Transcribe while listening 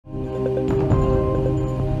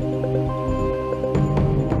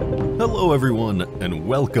Hello everyone, and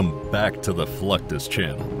welcome back to the Fluctus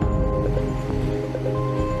Channel.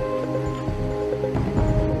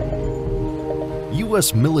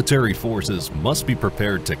 U.S. military forces must be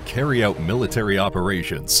prepared to carry out military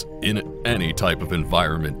operations in any type of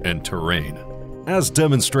environment and terrain, as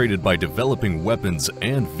demonstrated by developing weapons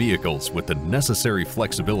and vehicles with the necessary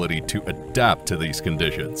flexibility to adapt to these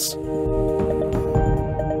conditions.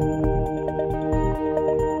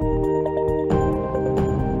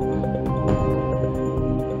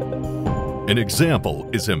 An example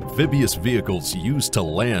is amphibious vehicles used to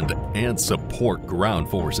land and support ground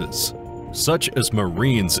forces, such as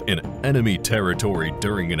Marines in enemy territory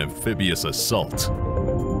during an amphibious assault.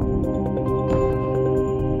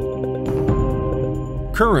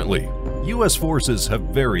 Currently, U.S. forces have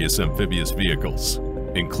various amphibious vehicles,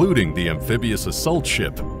 including the Amphibious Assault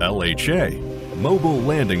Ship LHA, Mobile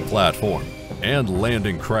Landing Platform, and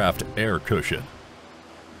Landing Craft Air Cushion.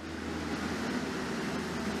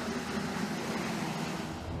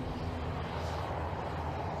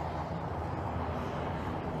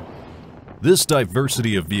 This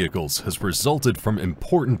diversity of vehicles has resulted from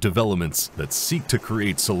important developments that seek to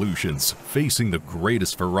create solutions facing the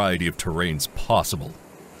greatest variety of terrains possible.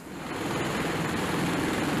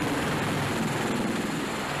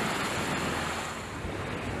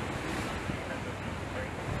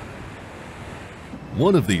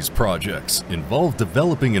 One of these projects involved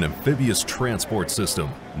developing an amphibious transport system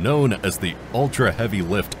known as the Ultra Heavy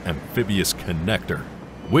Lift Amphibious Connector,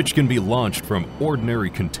 which can be launched from ordinary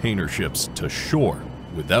container ships to shore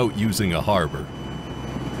without using a harbor.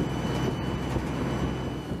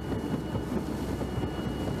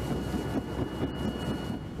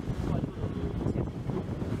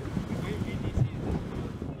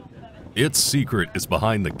 Its secret is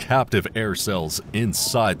behind the captive air cells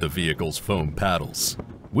inside the vehicle's foam paddles,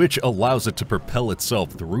 which allows it to propel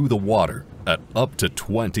itself through the water at up to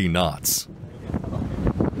 20 knots.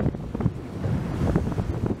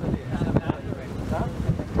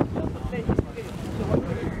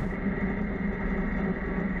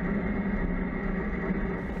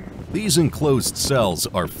 These enclosed cells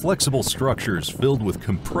are flexible structures filled with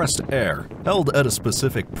compressed air held at a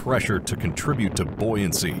specific pressure to contribute to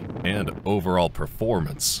buoyancy and overall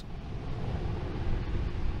performance.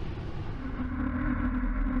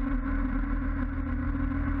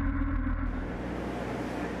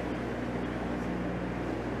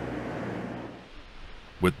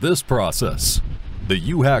 With this process, the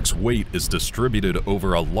UHAC's weight is distributed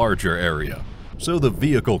over a larger area, so the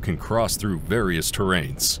vehicle can cross through various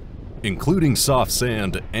terrains, including soft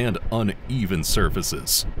sand and uneven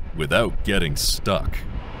surfaces, without getting stuck.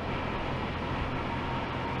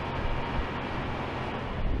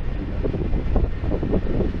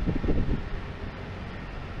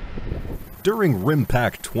 During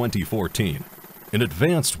RIMPAC 2014, an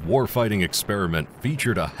advanced warfighting experiment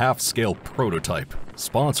featured a half-scale prototype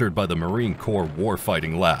sponsored by the Marine Corps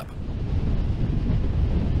Warfighting Lab.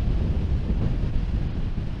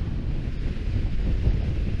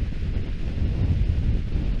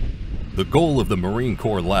 The goal of the Marine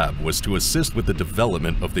Corps Lab was to assist with the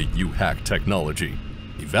development of the UHAC technology,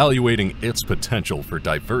 evaluating its potential for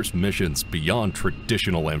diverse missions beyond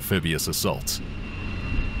traditional amphibious assaults.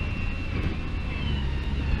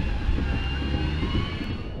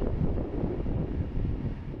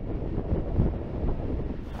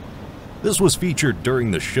 This was featured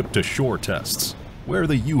during the ship-to-shore tests, where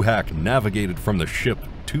the UHAC navigated from the ship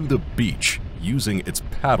to the beach using its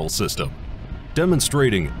paddle system,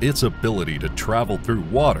 demonstrating its ability to travel through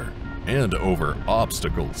water and over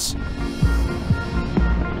obstacles.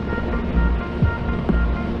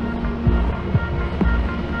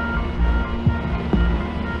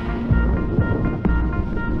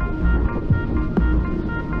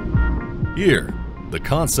 Here, the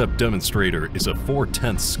concept demonstrator is a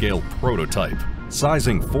 4/10 scale prototype,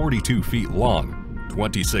 sizing 42 feet long,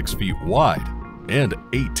 26 feet wide, and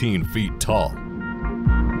 18 feet tall.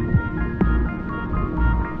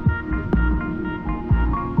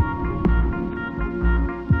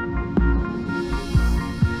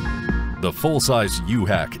 The full-size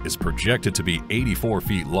UHAC is projected to be 84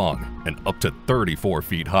 feet long and up to 34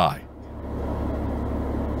 feet high.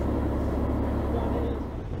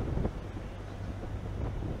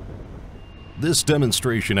 This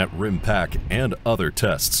demonstration at RIMPAC and other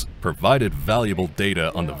tests provided valuable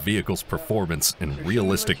data on the vehicle's performance in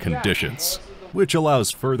realistic conditions, which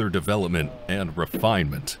allows further development and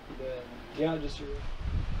refinement.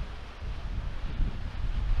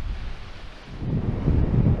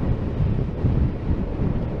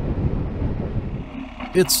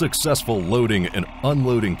 Its successful loading and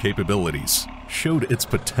unloading capabilities showed its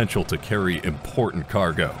potential to carry important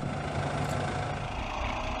cargo.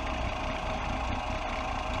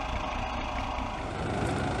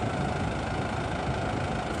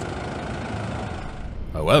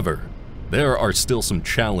 However, there are still some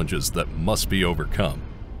challenges that must be overcome,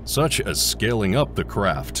 such as scaling up the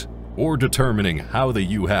craft or determining how the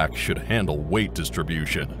UHAC should handle weight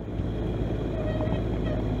distribution.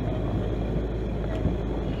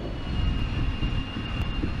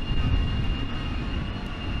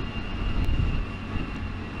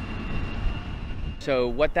 So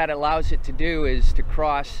what that allows it to do is to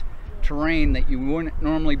cross terrain that you wouldn't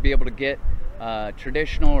normally be able to get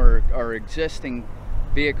traditional or existing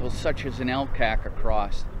vehicles such as an LCAC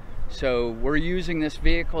across. So we're using this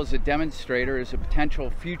vehicle as a demonstrator, as a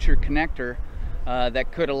potential future connector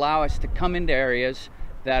that could allow us to come into areas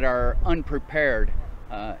that are unprepared.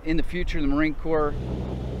 In the future, the Marine Corps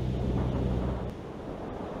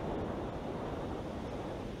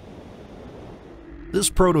This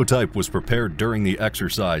prototype was prepared during the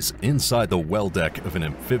exercise inside the well deck of an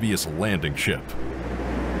amphibious landing ship.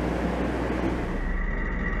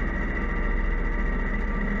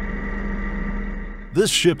 This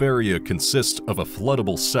ship area consists of a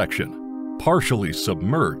floodable section, partially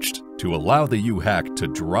submerged to allow the UHAC to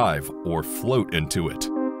drive or float into it.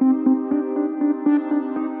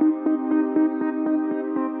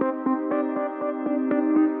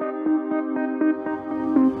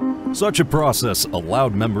 Such a process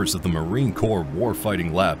allowed members of the Marine Corps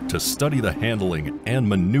Warfighting Lab to study the handling and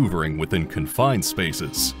maneuvering within confined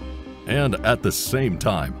spaces, and at the same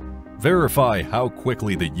time, verify how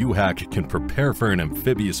quickly the UHAC can prepare for an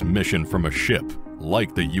amphibious mission from a ship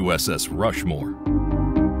like the USS Rushmore.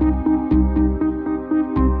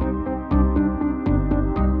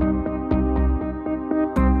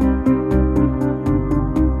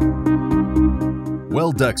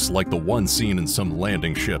 Well decks like the one seen in some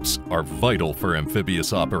landing ships are vital for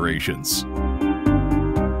amphibious operations.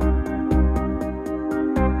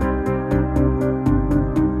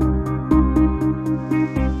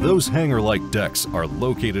 Those hangar-like decks are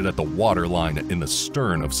located at the waterline in the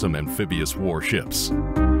stern of some amphibious warships.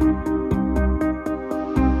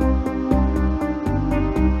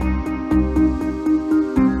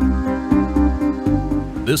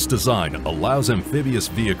 This design allows amphibious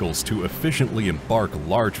vehicles to efficiently embark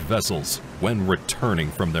large vessels when returning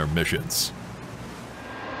from their missions.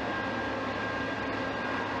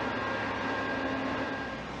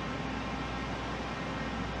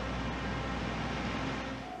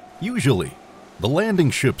 Usually, the landing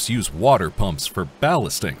ships use water pumps for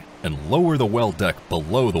ballasting and lower the well deck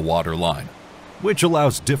below the waterline, which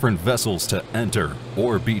allows different vessels to enter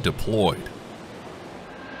or be deployed.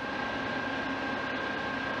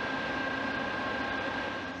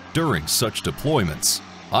 During such deployments,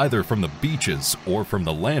 either from the beaches or from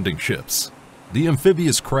the landing ships, the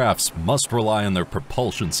amphibious crafts must rely on their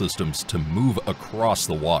propulsion systems to move across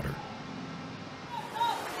the water.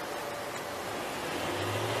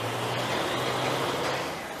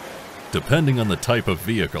 Depending on the type of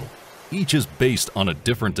vehicle, each is based on a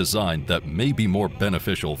different design that may be more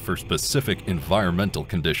beneficial for specific environmental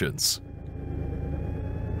conditions.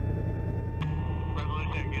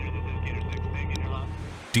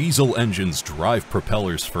 Diesel engines drive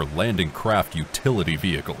propellers for landing craft utility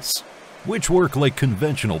vehicles, which work like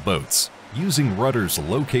conventional boats, using rudders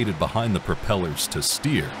located behind the propellers to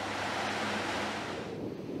steer.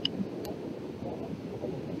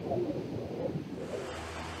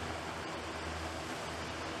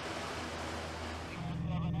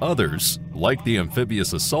 Others, like the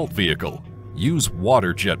amphibious assault vehicle, use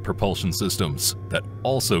water jet propulsion systems that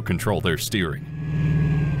also control their steering.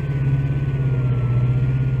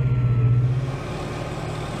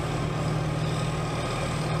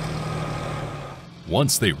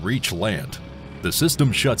 Once they reach land, the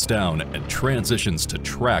system shuts down and transitions to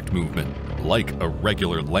tracked movement like a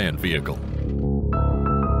regular land vehicle.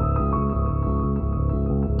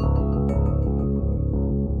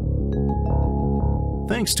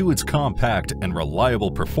 Thanks to its compact and reliable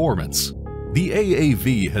performance, the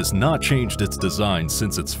AAV has not changed its design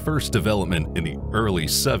since its first development in the early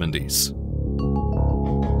 70s.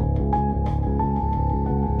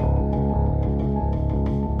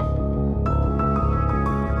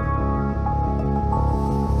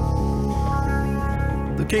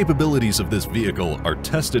 The capabilities of this vehicle are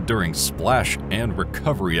tested during splash and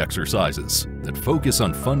recovery exercises that focus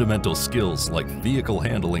on fundamental skills like vehicle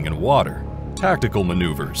handling in water, tactical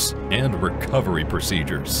maneuvers, and recovery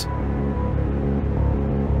procedures.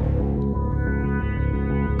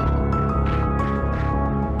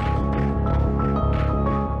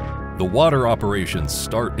 The water operations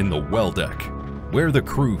start in the well deck, where the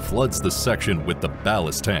crew floods the section with the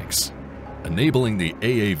ballast tanks, enabling the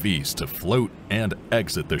AAVs to float and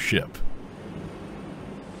exit the ship.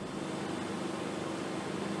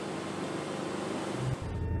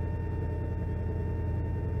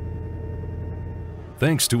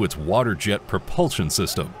 Thanks to its water jet propulsion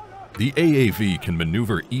system, the AAV can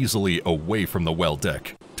maneuver easily away from the well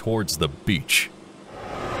deck towards the beach.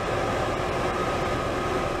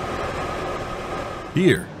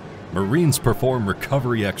 Here, Marines perform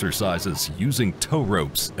recovery exercises using tow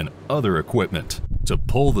ropes and other equipment to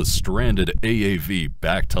pull the stranded AAV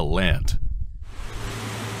back to land.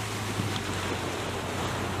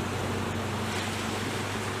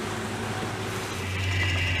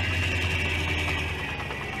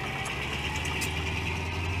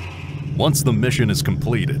 Once the mission is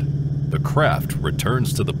completed, the craft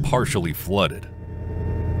returns to the partially flooded.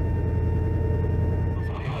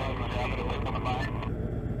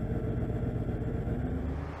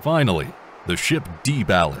 Finally, the ship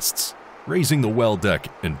deballasts, raising the well deck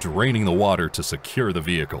and draining the water to secure the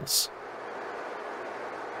vehicles.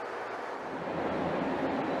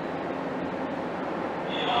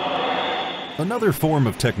 Another form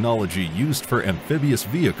of technology used for amphibious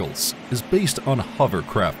vehicles is based on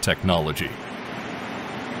hovercraft technology.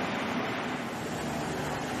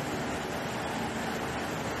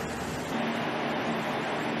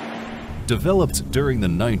 Developed during the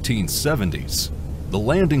 1970s, the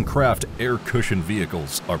landing craft air cushion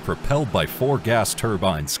vehicles are propelled by 4 gas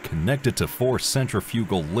turbines connected to 4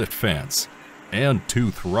 centrifugal lift fans and 2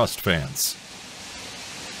 thrust fans.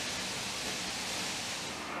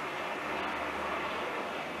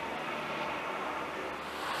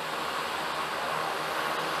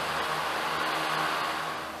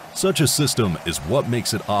 Such a system is what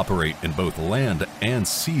makes it operate in both land and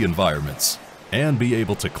sea environments and be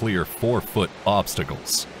able to clear 4-foot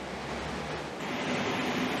obstacles.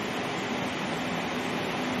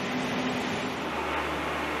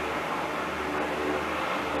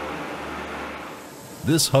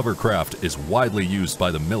 This hovercraft is widely used by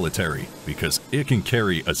the military because it can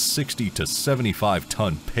carry a 60 to 75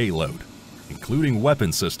 ton payload, including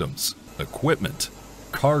weapon systems, equipment,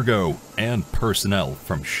 cargo, and personnel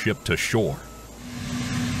from ship to shore.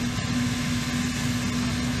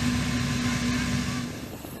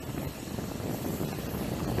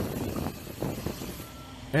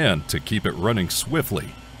 And to keep it running swiftly,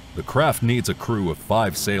 the craft needs a crew of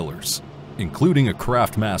 5 sailors, including a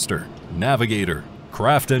craft master, navigator,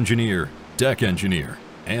 craft engineer, deck engineer,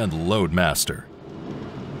 and load master.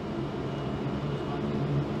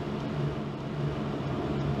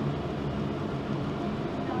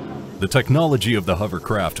 The technology of the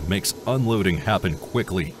hovercraft makes unloading happen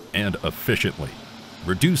quickly and efficiently,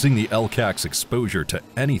 reducing the LCAC's exposure to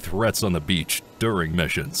any threats on the beach during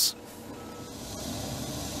missions.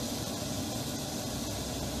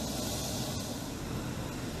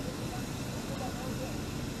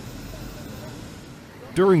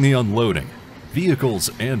 During the unloading, vehicles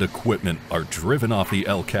and equipment are driven off the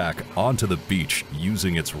LCAC onto the beach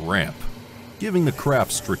using its ramp, giving the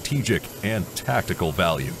craft strategic and tactical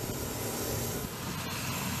value.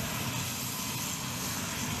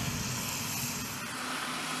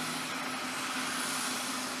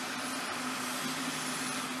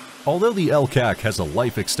 Although the LCAC has a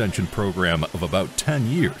life extension program of about 10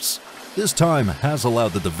 years, this time has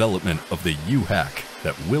allowed the development of the UHAC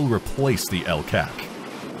that will replace the LCAC.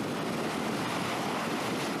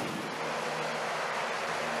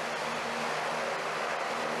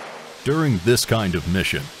 During this kind of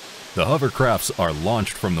mission, the hovercrafts are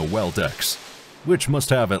launched from the well decks, which must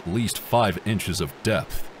have at least 5 inches of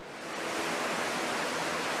depth.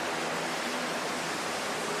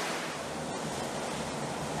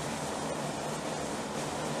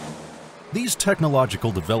 These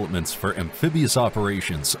technological developments for amphibious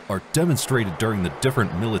operations are demonstrated during the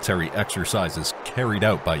different military exercises carried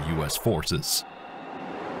out by U.S. forces.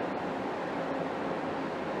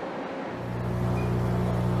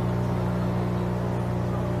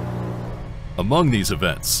 Among these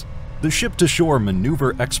events, the Ship-to-Shore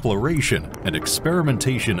Maneuver Exploration and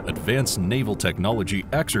Experimentation Advanced Naval Technology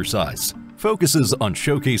exercise focuses on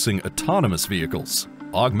showcasing autonomous vehicles,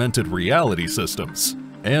 augmented reality systems,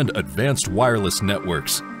 and advanced wireless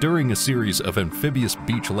networks during a series of amphibious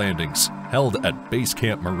beach landings held at Base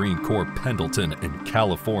Camp Marine Corps Pendleton in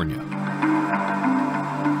California.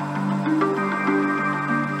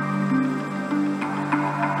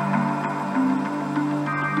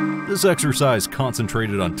 This exercise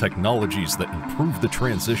concentrated on technologies that improve the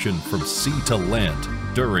transition from sea to land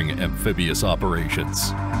during amphibious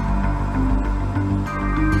operations.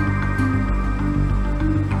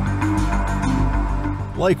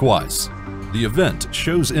 Likewise, the event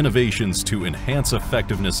shows innovations to enhance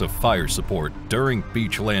effectiveness of fire support during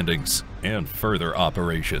beach landings and further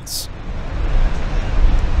operations.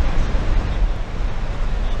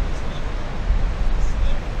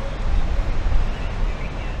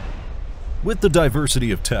 With the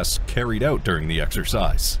diversity of tests carried out during the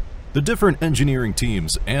exercise, the different engineering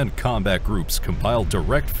teams and combat groups compiled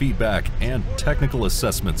direct feedback and technical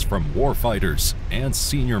assessments from warfighters and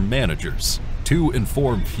senior managers to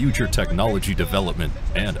inform future technology development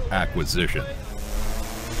and acquisition.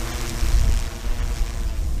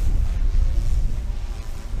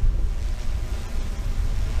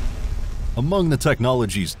 Among the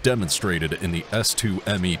technologies demonstrated in the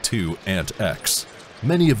S2ME2 Ant-X,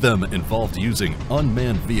 many of them involved using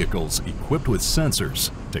unmanned vehicles equipped with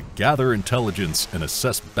sensors to gather intelligence and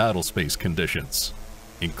assess battlespace conditions,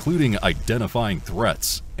 including identifying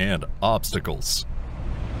threats and obstacles.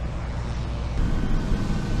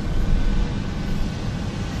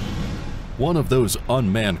 One of those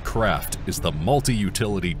unmanned craft is the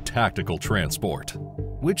Multi-Utility Tactical Transport,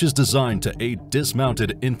 which is designed to aid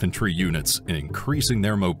dismounted infantry units in increasing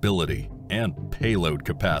their mobility and payload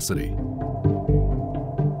capacity.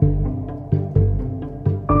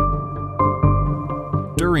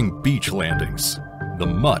 During beach landings, the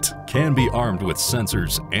MUT can be armed with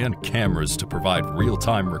sensors and cameras to provide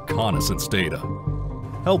real-time reconnaissance data,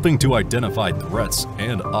 helping to identify threats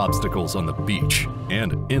and obstacles on the beach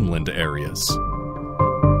and inland areas.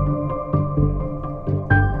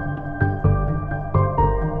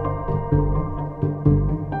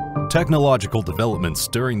 Technological developments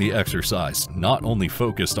during the exercise not only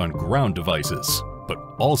focused on ground devices, but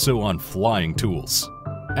also on flying tools,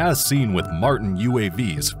 as seen with Martin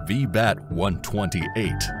UAV's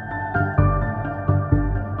VBAT-128.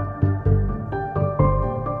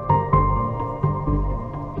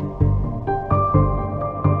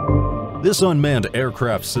 This unmanned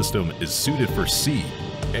aircraft system is suited for sea,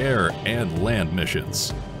 air, and land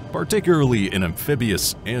missions, particularly in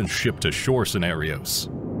amphibious and ship-to-shore scenarios.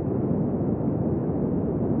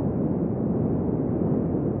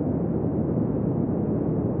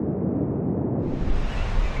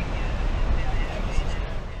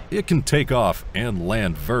 It can take off and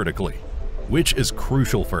land vertically, which is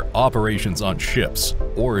crucial for operations on ships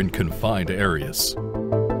or in confined areas.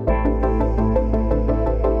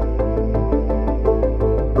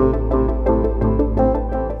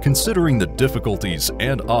 Considering the difficulties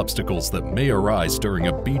and obstacles that may arise during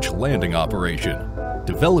a beach landing operation,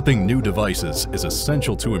 developing new devices is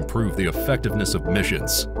essential to improve the effectiveness of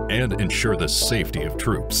missions and ensure the safety of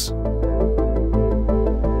troops.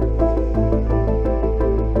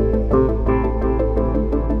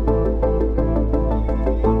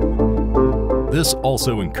 This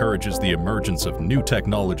also encourages the emergence of new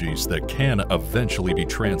technologies that can eventually be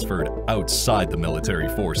transferred outside the military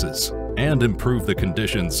forces and improve the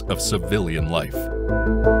conditions of civilian life.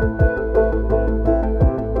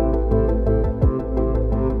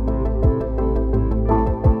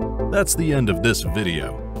 That's the end of this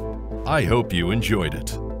video. I hope you enjoyed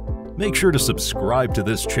it. Make sure to subscribe to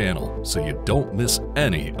this channel so you don't miss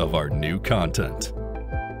any of our new content.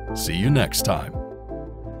 See you next time.